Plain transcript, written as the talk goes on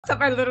What's up,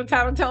 my little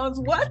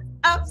tattletales? What's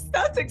up,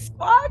 Sussex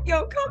Squad?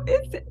 Yo, come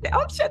in, sit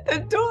down, shut the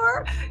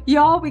door.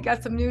 Y'all, we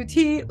got some new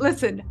tea.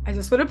 Listen, I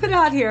just want to put it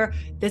out here.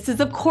 This is,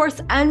 of course,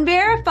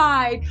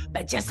 unverified,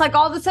 but just like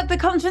all the stuff that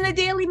comes from the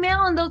Daily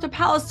Mail and those are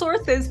palace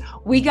sources,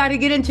 we got to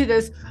get into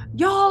this.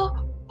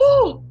 Y'all,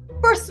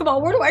 first of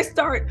all, where do I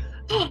start?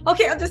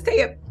 Okay, I'll just say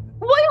it.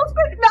 William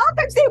spent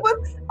Valentine's Day with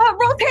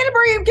Rose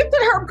Hanbury and gifted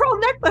her a pearl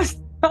necklace.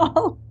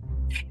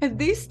 If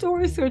these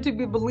stories are to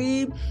be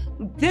believed,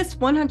 this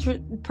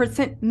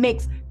 100%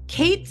 makes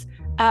Kate's,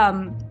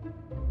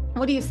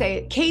 what do you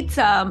say? Kate's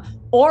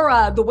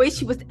aura, the way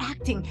she was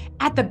acting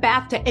at the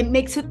BAFTA, it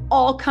makes it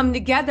all come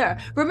together.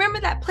 Remember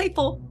that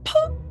playful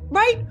poop,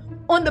 right?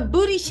 On the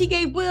booty she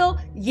gave Will?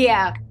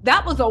 Yeah,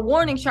 that was a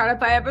warning shot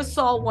if I ever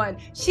saw one.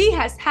 She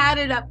has had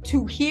it up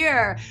to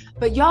here.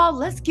 But y'all,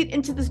 let's get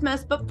into this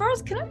mess. But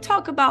first, can I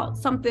talk about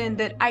something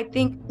that I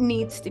think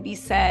needs to be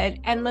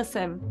said? And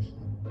listen,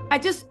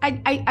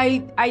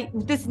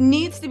 this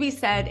needs to be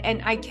said,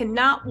 and I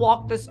cannot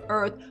walk this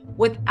earth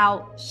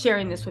without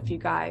sharing this with you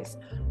guys.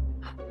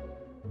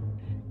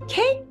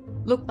 Kate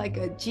looked like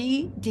a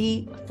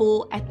GD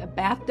fool at the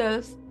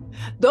BAFTAs.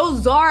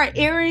 Those Zara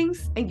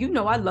earrings, and you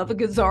know I love a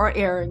good Zara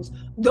earrings.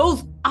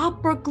 Those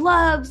opera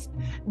gloves,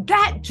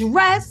 that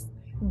dress.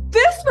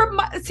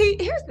 See,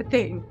 here's the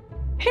thing.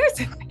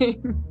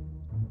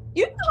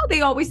 You know how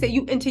they always say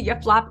you enter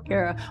your flop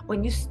era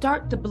when you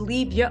start to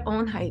believe your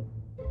own hype.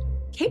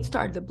 Kate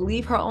started to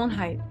believe her own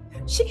hype.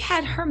 She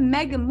had her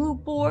mega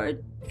mood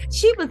board.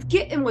 She was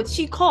getting what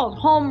she called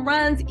home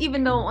runs,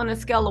 even though on a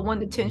scale of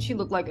 1 to 10, she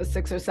looked like a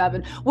 6 or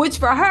 7, which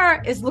for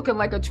her is looking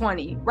like a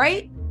 20,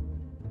 right?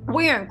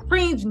 Wearing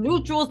creams,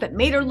 neutrals that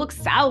made her look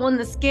sallow on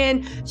the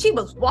skin. She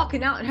was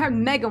walking out in her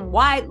Meghan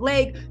wide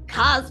leg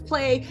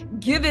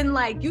cosplay, giving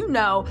like, you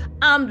know,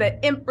 I'm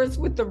the empress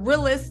with the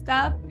realest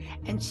stuff.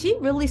 And she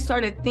really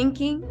started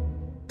thinking,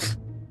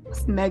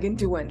 what's Meghan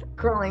doing?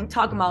 Girl ain't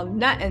talking about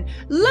nothing.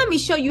 Let me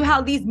show you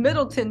how these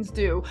Middletons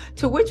do.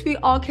 To which we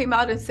all came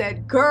out and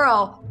said,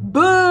 girl,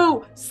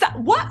 boo,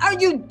 what are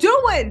you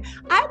doing?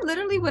 I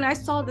literally, when I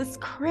saw this,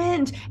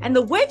 cringe. And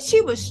the way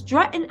she was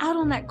strutting out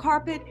on that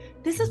carpet,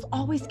 this is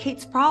always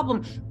Kate's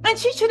problem. And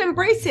she should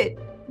embrace it.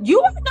 You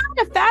are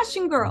not a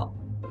fashion girl.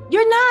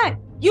 You're not.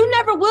 You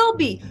never will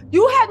be.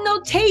 You have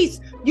no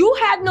taste. You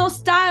have no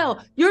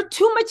style. You're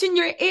too much in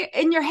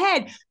your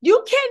head.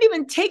 You can't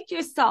even take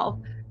yourself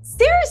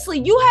seriously.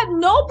 You have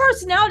no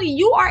personality.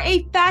 You are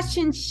a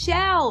fashion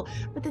shell.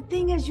 But the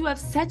thing is, you have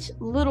such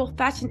little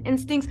fashion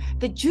instincts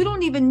that you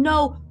don't even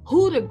know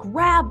who to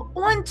grab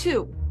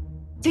onto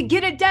to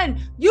get it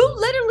done. You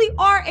literally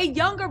are a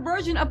younger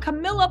version of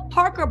Camilla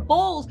Parker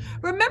Bowles.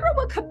 Remember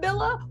when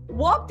Camilla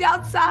walked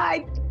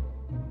outside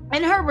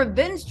in her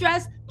revenge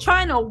dress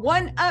trying to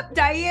one-up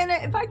Diana?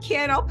 If I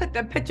can, I'll put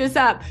the pictures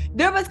up.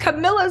 There was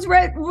Camilla's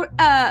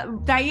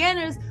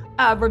Diana's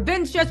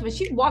revenge dress when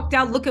she walked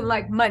out looking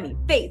like money,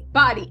 face,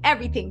 body,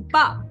 everything,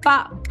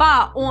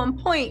 on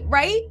point,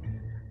 right?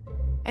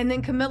 And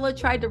then Camilla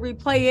tried to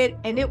replay it,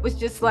 and it was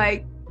just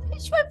like,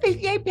 this one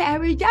feels like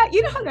paradise.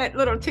 You know how that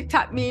little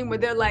TikTok meme where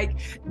they're like,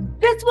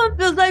 this one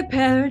feels like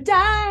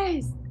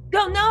paradise.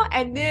 Don't know.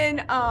 And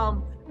then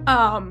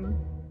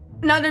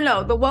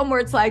no, the one where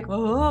it's like,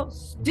 oh,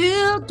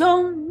 still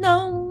don't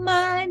know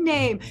my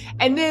name.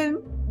 And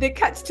then it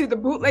cuts to the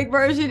bootleg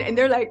version and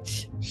they're like,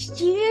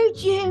 still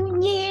don't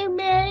know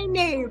my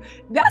name.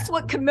 That's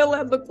what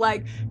Camilla looked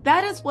like.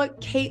 That is what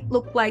Kate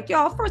looked like.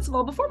 Y'all, first of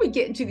all, before we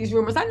get into these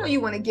rumors, I know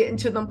you want to get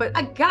into them, but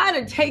I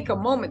gotta take a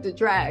moment to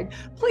drag.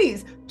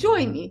 Please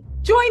join me.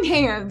 Join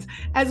hands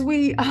as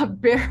we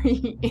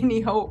bury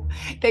any hope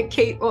that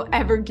Kate will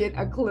ever get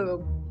a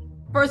clue.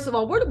 First of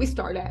all, where do we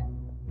start at?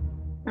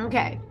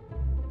 Okay.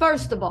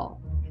 First of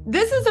all,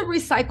 this is a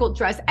recycled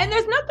dress, and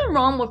there's nothing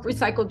wrong with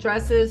recycled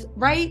dresses,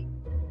 right?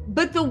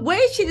 But the way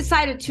she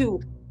decided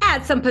to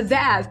add some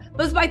pizzazz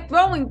was by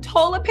throwing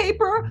toilet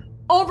paper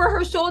over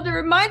her shoulder.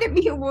 It reminded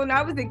me of when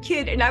I was a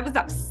kid and I was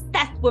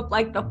obsessed with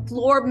like the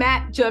floor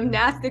mat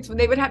gymnastics when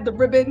they would have the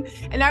ribbon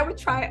and I would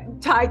tie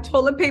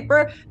toilet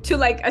paper to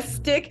like a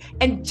stick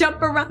and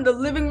jump around the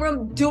living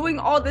room doing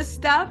all this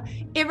stuff.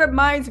 It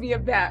reminds me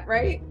of that,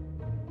 right?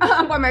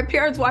 When my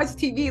parents watched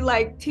TV,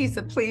 like,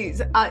 Tisa,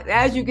 please.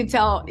 As you can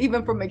tell,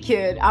 even from a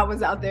kid, I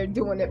was out there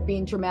doing it,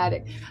 being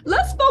dramatic.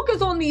 Let's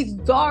focus on these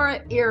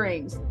Zara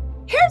earrings.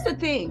 Here's the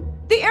thing.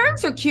 The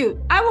earrings are cute.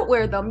 I would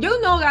wear them.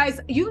 You know, guys,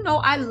 you know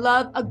I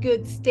love a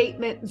good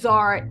statement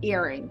Zara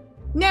earring.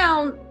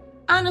 Now,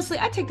 honestly,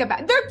 I take that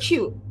back. They're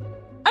cute.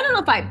 I don't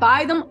know if I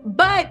buy them,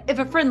 but if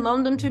a friend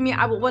loaned them to me,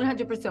 I would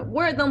 100%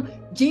 wear them.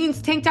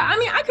 Jeans, tank top. I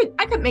mean,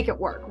 I could make it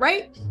work,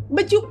 right?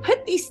 But you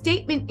put these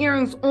statement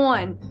earrings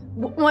on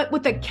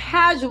with a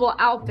casual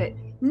outfit,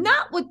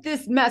 not with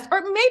this mess,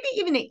 or maybe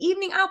even an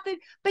evening outfit,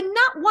 but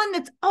not one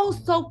that's oh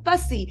so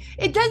fussy.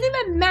 It doesn't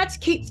even match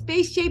Kate's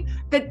face shape.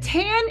 The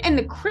tan and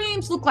the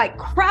creams look like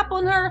crap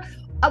on her,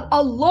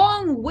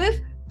 along with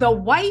the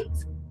white.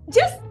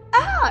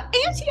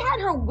 And she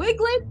had her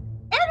wiglet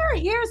and her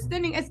hair's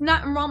thinning. It's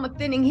nothing wrong with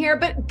thinning hair,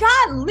 but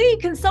golly,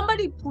 can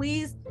somebody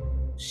please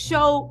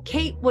show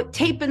Kate what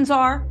tape-ins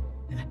are.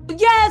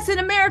 Yes, in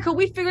America,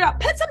 we figured out,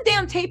 put some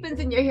damn tape-ins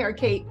in your hair,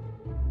 Kate.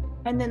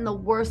 And then the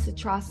worst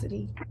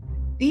atrocity,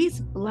 these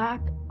black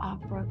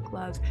opera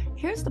gloves.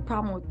 Here's the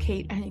problem with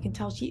Kate, and you can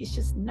tell she is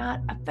just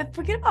not,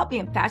 forget about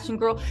being a fashion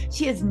girl.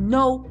 She has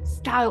no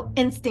style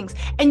instincts.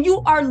 And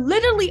you are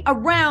literally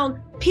around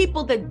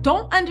people that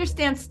don't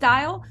understand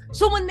style.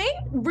 So when they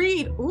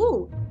read,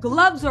 ooh,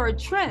 gloves are a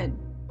trend,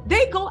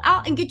 they go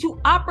out and get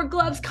you opera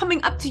gloves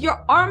coming up to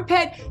your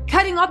armpit,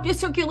 cutting off your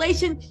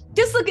circulation.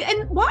 Just look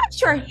and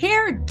watch your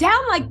hair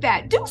down like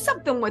that. Do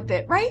something with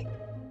it, right?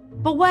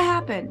 But what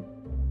happened?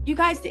 You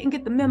guys didn't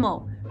get the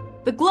memo.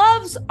 The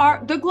gloves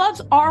are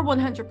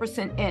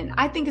 100% in.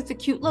 I think it's a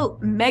cute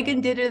look.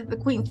 Meghan did it at the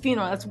Queen's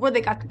funeral. That's where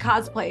they got the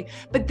cosplay.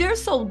 But they're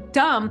so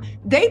dumb.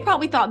 They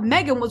probably thought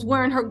Meghan was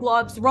wearing her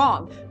gloves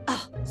wrong.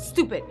 Ugh,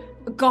 stupid.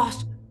 Gosh.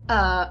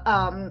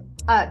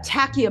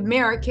 Tacky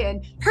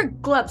American. Her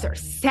gloves are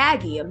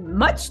saggy and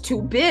much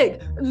too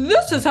big.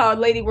 This is how a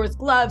lady wears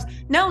gloves.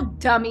 No,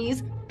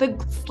 dummies. The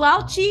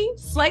slouchy,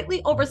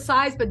 slightly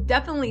oversized, but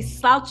definitely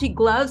slouchy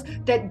gloves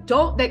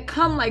that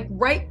come like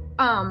right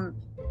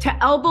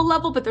to elbow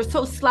level, but they're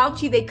so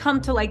slouchy they come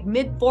to like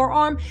mid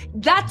forearm.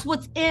 That's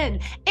what's in.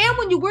 And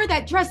when you wear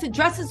that dress, the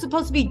dress is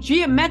supposed to be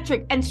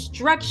geometric and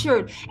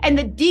structured, and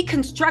the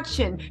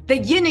deconstruction, the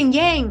yin and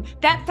yang,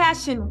 that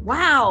fashion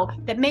wow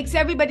that makes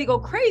everybody go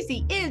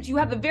crazy is you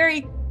have a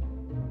very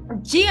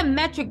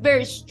geometric,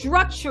 very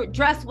structured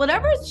dress,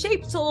 whatever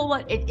shape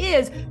silhouette it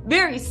is,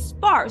 very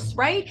sparse,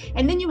 right?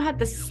 And then you have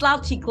the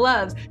slouchy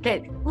gloves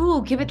that,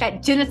 ooh, give it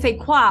that je ne sais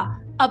quoi,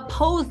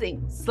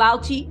 opposing,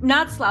 slouchy,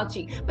 not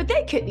slouchy. But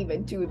they couldn't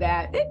even do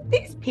that.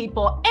 These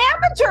people,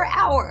 amateur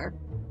hour.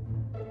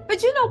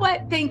 But you know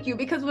what? Thank you.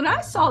 Because when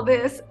I saw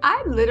this,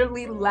 I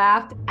literally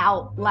laughed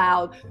out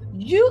loud.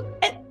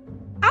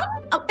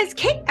 Is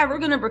Kate ever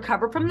going to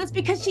recover from this?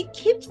 Because she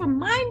keeps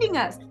reminding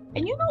us.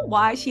 And you know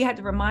why she had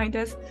to remind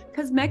us?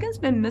 Because Meghan's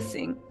been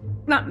missing.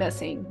 Not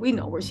missing. We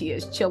know where she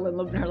is, chilling,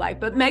 living her life.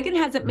 But Meghan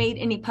hasn't made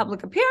any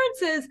public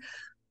appearances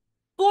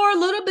for a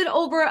little bit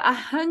over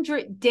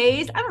 100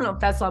 days. I don't know if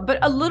that's long, but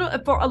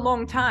for a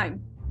long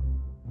time.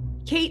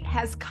 Kate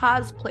has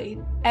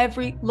cosplayed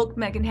every look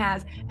Meghan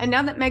has. And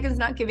now that Meghan's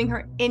not giving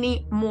her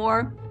any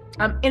more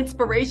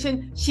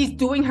inspiration, she's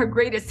doing her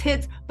greatest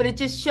hits, but it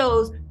just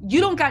shows you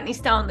don't got any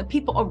style and the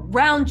people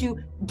around you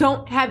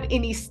don't have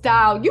any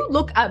style. You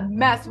look a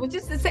mess, which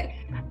is to say,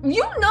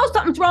 you know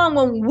something's wrong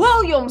when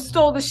William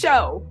stole the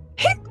show.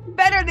 He's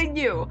better than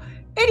you.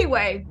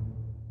 Anyway,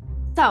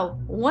 so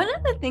one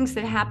of the things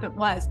that happened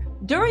was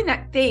during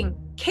that thing,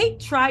 Kate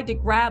tried to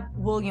grab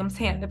William's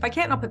hand. If I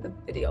can't, I'll put the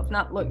video. If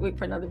not, wait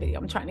for another video.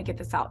 I'm trying to get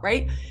this out,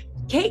 right?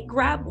 Kate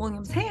grabbed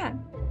William's hand.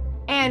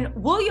 And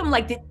William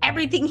like did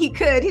everything he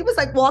could. He was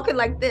like walking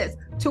like this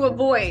to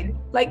avoid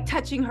like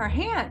touching her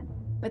hand.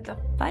 But the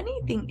funny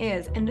thing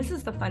is, and this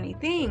is the funny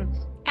thing,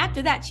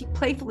 after that, she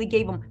playfully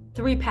gave him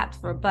 3 pats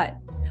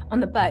on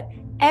the butt.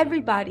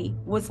 Everybody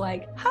was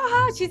like,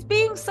 haha, she's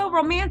being so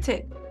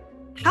romantic.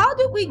 How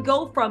did we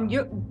go from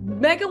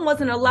Meghan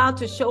wasn't allowed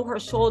to show her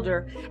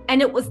shoulder,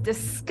 and it was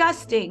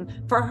disgusting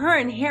for her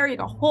and Harry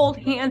to hold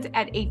hands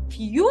at a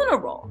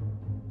funeral,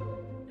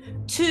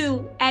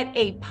 to at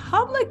a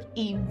public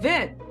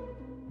event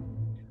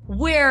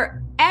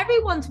where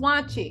everyone's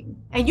watching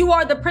and you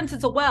are the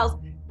Princess of Wales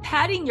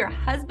patting your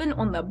husband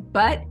on the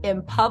butt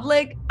in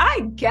public?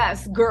 I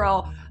guess,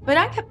 girl. But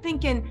I kept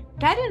thinking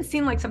that didn't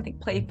seem like something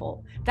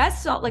playful. That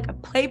felt like a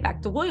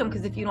playback to William,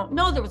 because if you don't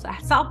know, there was a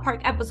South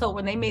Park episode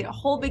when they made a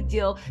whole big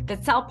deal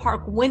that South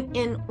Park went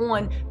in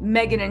on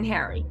Meghan and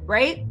Harry,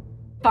 right?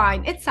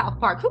 Fine, it's South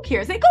Park. Who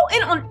cares? They go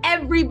in on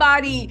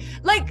everybody.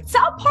 Like,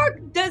 South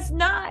Park does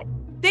not.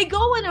 They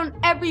go in on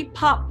every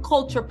pop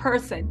culture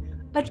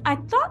person. But I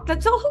thought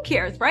that, so who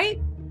cares,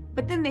 right?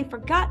 But then they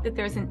forgot that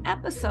there's an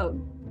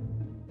episode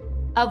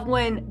of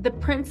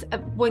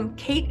when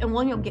Kate and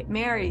William get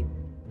married,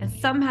 and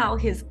somehow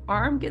his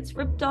arm gets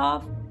ripped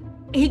off.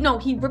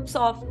 He rips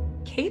off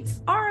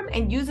Kate's arm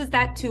and uses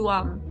that to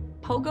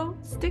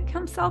pogo stick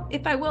himself,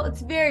 if I will.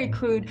 It's very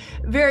crude,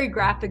 very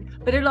graphic,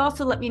 but it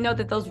also let me know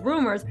that those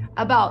rumors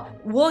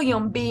about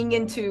William being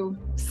into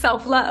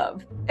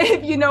self-love,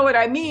 if you know what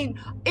I mean,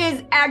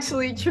 is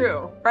actually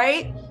true,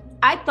 right?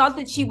 I thought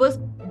that she was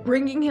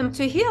bringing him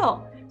to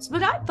heel.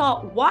 But I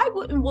thought, why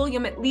wouldn't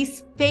William at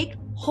least fake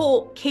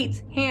hold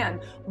Kate's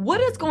hand?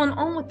 What is going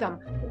on with them?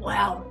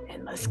 Well,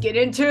 and let's get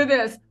into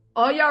this.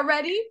 Are y'all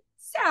ready?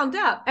 Sound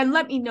up and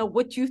let me know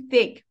what you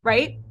think,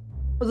 right?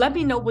 Let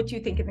me know what you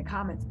think in the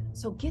comments.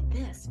 So get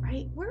this,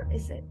 right? Where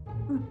is it?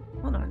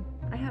 Hold on.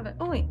 I have it.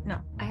 Oh, wait. No,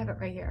 I have it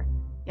right here.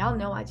 Y'all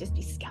know I just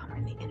be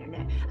scouring the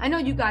internet. I know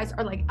you guys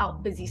are like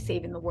out busy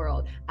saving the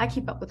world. I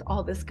keep up with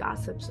all this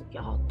gossip, so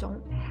y'all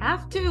don't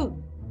have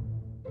to.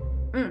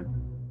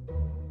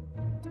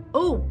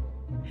 Oh,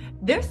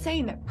 they're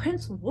saying that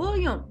Prince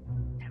William,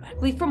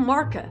 directly from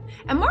Marca,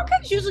 and Marca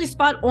is usually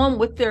spot on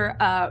with their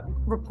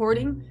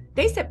reporting.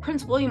 They said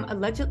Prince William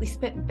allegedly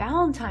spent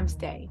Valentine's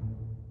Day,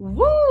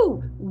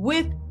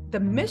 with the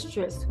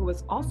mistress, who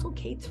was also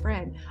Kate's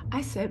friend.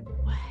 I said,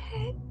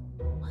 what?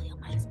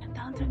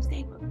 Valentine's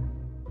Day with a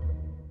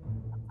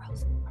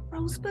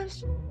rose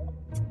bush.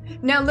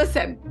 Now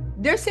listen,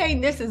 they're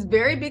saying this is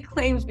very big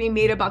claims being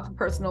made about the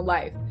personal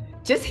life.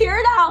 Just hear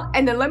it out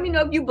and then let me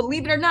know if you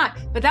believe it or not.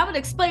 But that would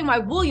explain why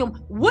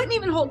William wouldn't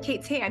even hold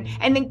Kate's hand.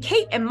 And then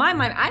Kate, in my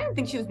mind, I didn't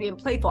think she was being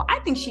playful. I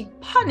think she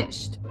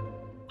punished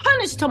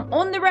him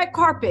on the red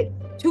carpet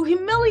to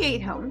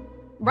humiliate him,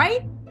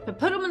 right? To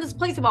put him in this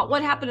place about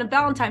what happened on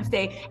Valentine's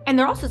Day. And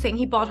they're also saying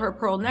he bought her a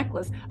pearl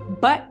necklace.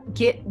 But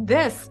get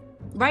this,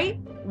 right?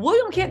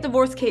 William can't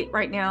divorce Kate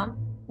right now.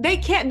 They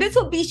can't. This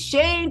would be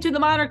shame to the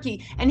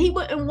monarchy. And he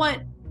wouldn't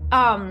want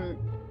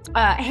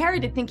Harry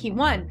to think he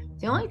won.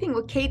 The only thing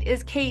with Kate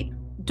is, Kate,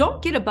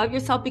 don't get above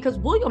yourself, because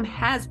William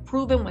has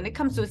proven when it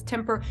comes to his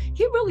temper,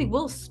 he really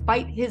will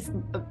spite his,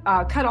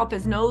 cut off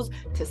his nose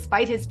to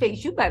spite his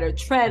face. You better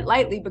tread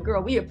lightly, but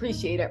girl, we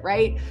appreciate it,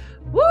 right?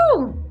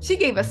 Woo! She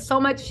gave us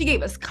so much. She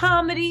gave us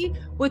comedy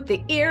with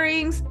the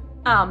earrings,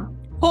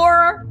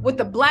 horror with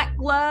the black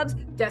gloves,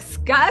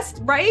 disgust,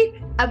 right?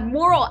 A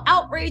moral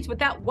outrage with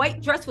that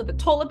white dress with the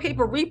toilet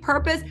paper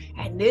repurposed.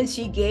 And then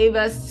she gave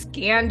us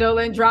scandal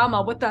and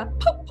drama with the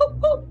poop,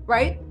 poop, poop,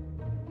 right?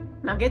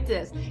 Now get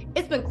this,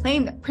 it's been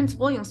claimed that Prince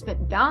William spent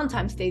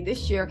Valentine's Day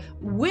this year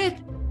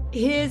with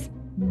his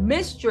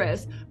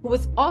mistress, who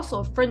was also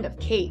a friend of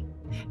Kate.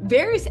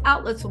 Various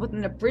outlets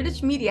within the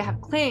British media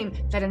have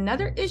claimed that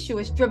another issue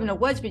has driven a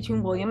wedge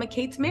between William and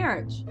Kate's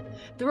marriage.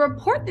 The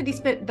report that he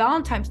spent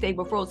Valentine's Day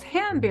with Rose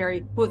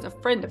Hanbury, who was a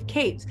friend of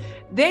Kate's,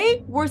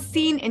 they were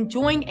seen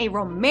enjoying a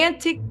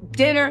romantic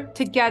dinner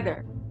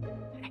together.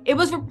 It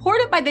was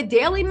reported by the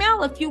Daily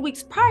Mail a few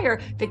weeks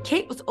prior that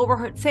Kate was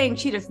overheard saying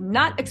she does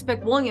not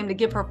expect William to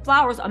give her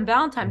flowers on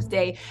Valentine's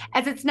Day,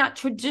 as it's not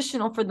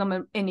traditional for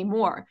them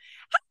anymore.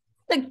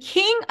 The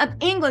King of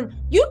England,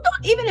 you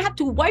don't even have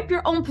to wipe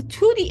your own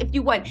patootie if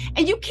you want.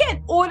 And you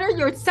can't order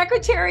your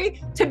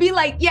secretary to be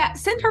like, yeah,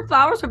 send her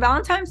flowers for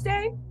Valentine's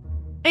Day.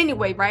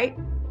 Anyway, right?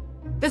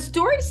 The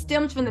story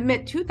stems from the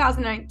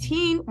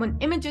mid-2019 when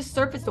images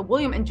surfaced of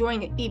William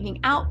enjoying an evening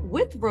out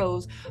with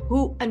Rose,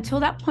 who until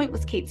that point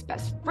was Kate's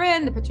best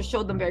friend. The picture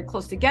showed them very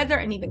close together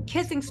and even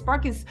kissing,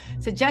 sparking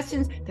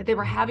suggestions that they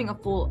were having a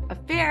full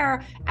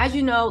affair. As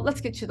you know,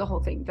 let's get to the whole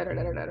thing.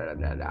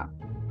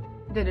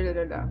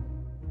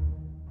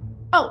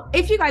 Oh,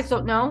 if you guys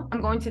don't know,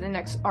 I'm going to the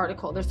next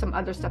article. There's some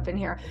other stuff in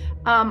here.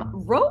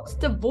 Rose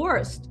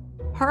divorced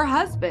her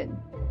husband,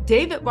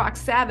 David Rock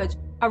Savage,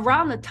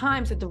 around the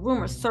times that the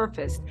rumors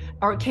surfaced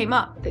or came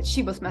up that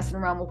she was messing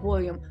around with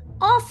William.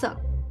 Also,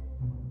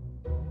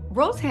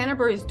 Rose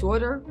Hanbury's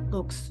daughter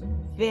looks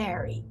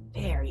very,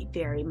 very,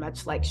 very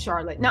much like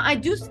Charlotte. Now, I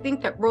do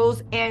think that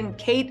Rose and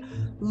Kate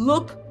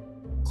look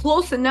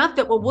close enough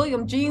that with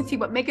William genes, he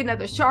would make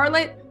another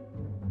Charlotte.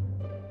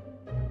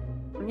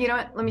 You know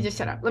what? Let me just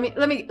shut up. Let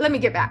me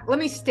get back. Let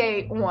me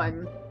stay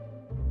on.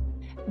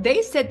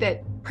 They said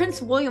that Prince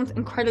William's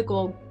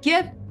incredible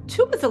gift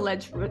to his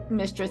alleged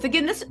mistress.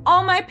 Again, this is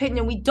all my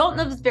opinion. We don't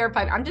know if it's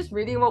verified. I'm just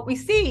reading what we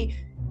see.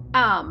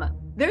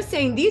 They're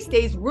saying these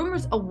days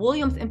rumors of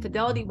William's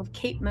infidelity with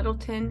Kate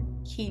Middleton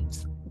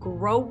keeps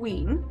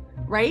growing,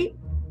 right?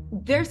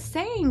 They're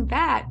saying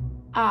that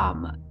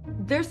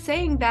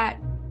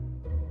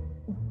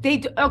they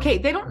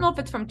don't know if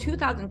it's from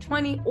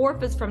 2020 or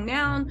if it's from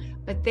now,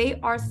 but they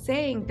are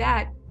saying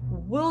that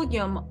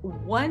William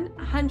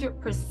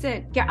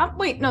 100%. Yeah,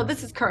 wait, no,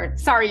 this is current.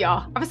 Sorry,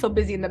 y'all. I was so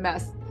busy in the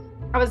mess.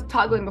 I was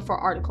toggling before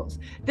articles.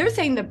 They're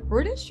saying the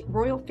British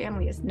royal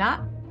family has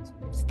not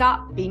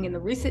stopped being in the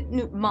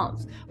recent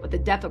months with the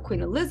death of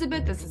Queen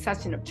Elizabeth, the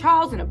succession of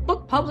Charles, and a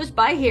book published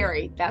by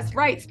Harry. That's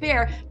right,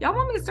 Spare. Y'all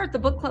want me to start the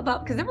book club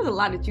up? Because there was a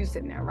lot of juice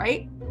in there,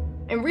 right?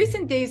 In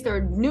recent days, there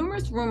are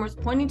numerous rumors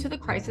pointing to the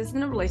crisis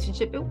in the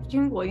relationship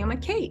between William and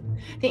Kate.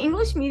 The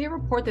English media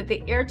report that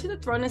the heir to the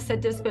throne is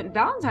said to have spent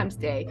Valentine's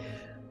Day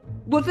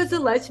with his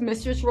alleged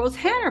mistress, Rose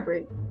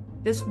Hanbury.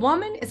 This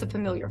woman is a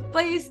familiar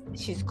face.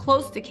 She's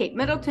close to Kate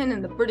Middleton,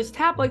 and the British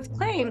tabloids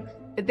claim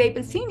that they've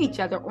been seeing each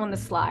other on the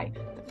sly.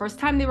 The first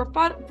time they were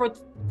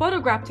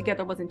photographed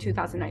together was in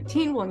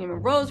 2019. William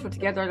and Rose were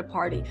together at a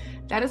party.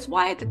 That is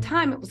why at the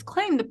time it was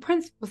claimed the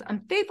prince was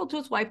unfaithful to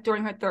his wife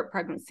during her third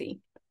pregnancy.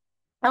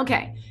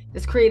 Okay,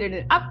 this created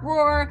an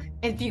uproar,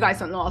 and if you guys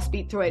don't know, I'll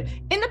speed through it.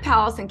 In the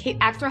palace, and Kate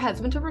asked her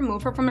husband to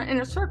remove her from her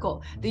inner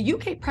circle. The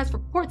UK press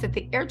reports that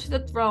the heir to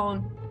the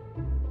throne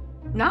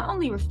not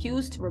only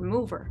refused to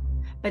remove her,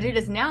 but it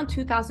is now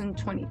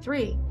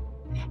 2023,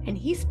 and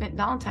he spent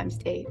Valentine's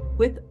Day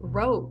with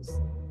Rose.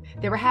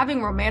 They were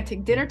having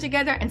romantic dinner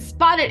together and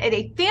spotted at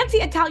a fancy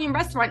Italian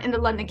restaurant in the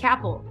London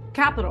capital.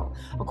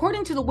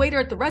 According to the waiter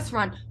at the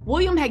restaurant,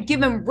 William had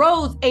given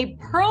Rose a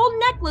pearl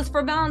necklace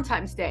for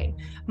Valentine's Day.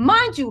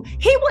 Mind you,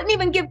 he wouldn't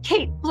even give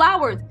Kate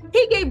flowers.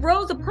 He gave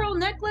Rose a pearl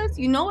necklace.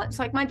 You know what? It's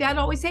like my dad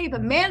always say, if a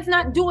man's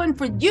not doing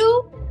for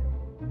you,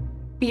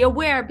 be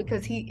aware,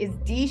 because he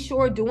is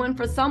sure doing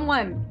for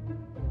someone.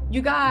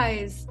 You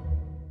guys,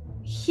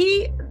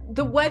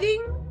 the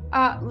wedding,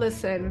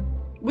 listen,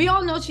 we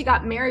all know she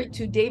got married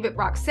to David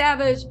Rock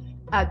Savage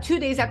 2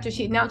 days after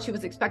she announced she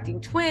was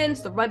expecting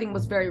twins. The wedding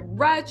was very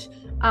rushed.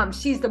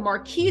 She's the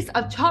Marquise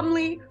of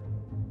Cholmondeley.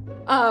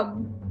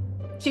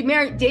 She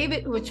married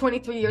David, who was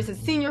 23 years his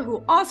senior,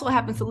 who also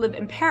happens to live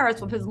in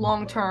Paris with his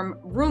long-term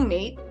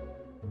roommate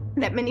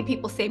that many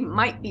people say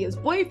might be his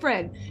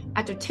boyfriend.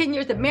 After 10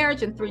 years of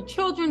marriage and 3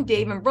 children,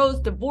 Dave and Rose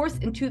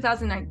divorced in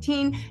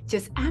 2019,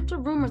 just after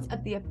rumors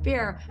of the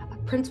affair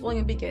of Prince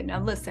William began.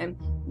 Now listen,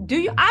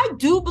 I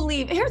do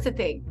believe, here's the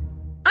thing,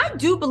 I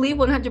do believe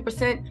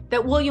 100%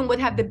 that William would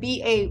have the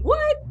BA,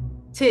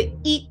 to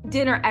eat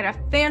dinner at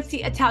a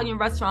fancy Italian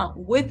restaurant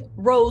with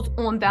Rose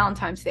on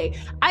Valentine's Day.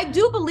 I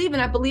do believe,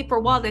 and I believe for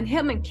a while, that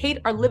him and Kate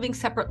are living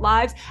separate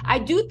lives. I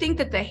do think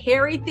that the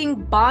Harry thing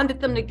bonded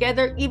them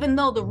together, even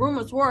though the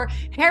rumors were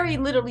Harry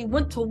literally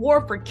went to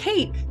war for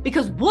Kate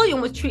because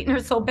William was treating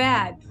her so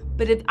bad.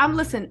 But I'm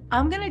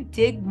gonna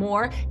dig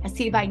more and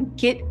see if I can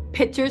get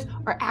pictures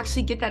or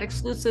actually get that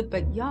exclusive.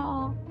 But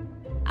y'all,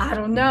 I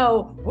don't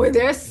know. Where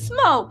there's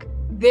smoke,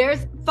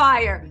 there's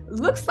fire.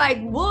 Looks like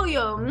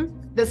William,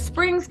 the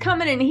spring's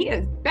coming and he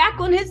is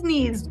back on his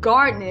knees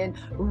gardening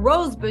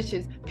rose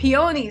bushes,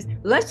 peonies.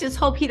 Let's just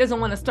hope he doesn't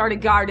want to start a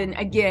garden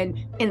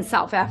again in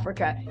South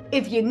Africa.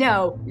 If you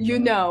know, you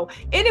know.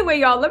 Anyway,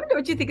 y'all, let me know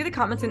what you think in the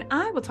comments and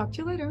I will talk to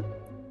you later.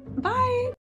 Bye.